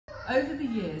Over the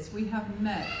years, we have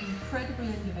met incredible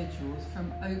individuals from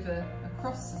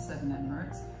across the 7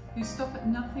 Emirates who stop at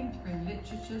nothing to bring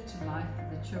literature to life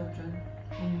for the children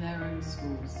in their own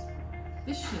schools.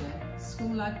 This year,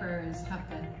 school librarians have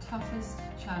their toughest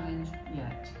challenge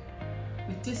yet.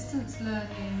 With distance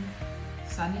learning,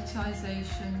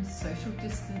 sanitisation, social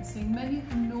distancing, many of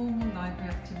the normal library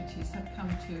activities have come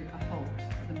to a halt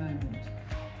for the moment.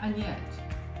 And yet,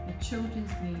 the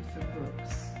children's need for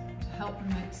books to help them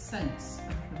make sense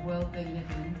of the world they live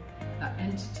in, that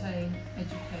entertain,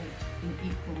 educate in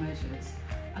equal measures,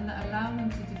 and that allow them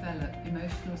to develop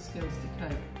emotional skills to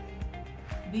cope.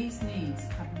 These needs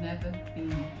have never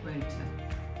been greater.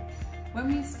 When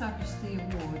we established the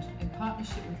award in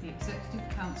partnership with the Executive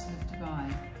Council of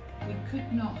Dubai, we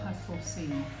could not have foreseen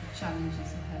the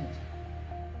challenges ahead.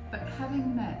 But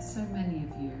having met so many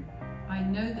of you, I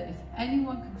know that if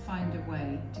anyone can find a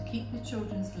way to keep the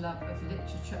children's love of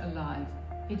literature alive,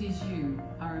 it is you,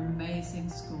 our amazing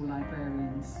school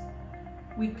librarians.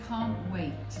 We can't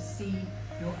wait to see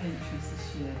your entries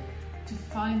this year, to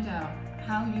find out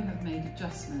how you have made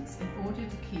adjustments in order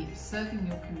to keep serving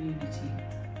your community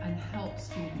and help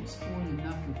students fall in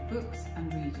love with books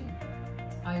and reading.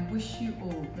 I wish you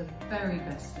all the very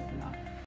best of luck.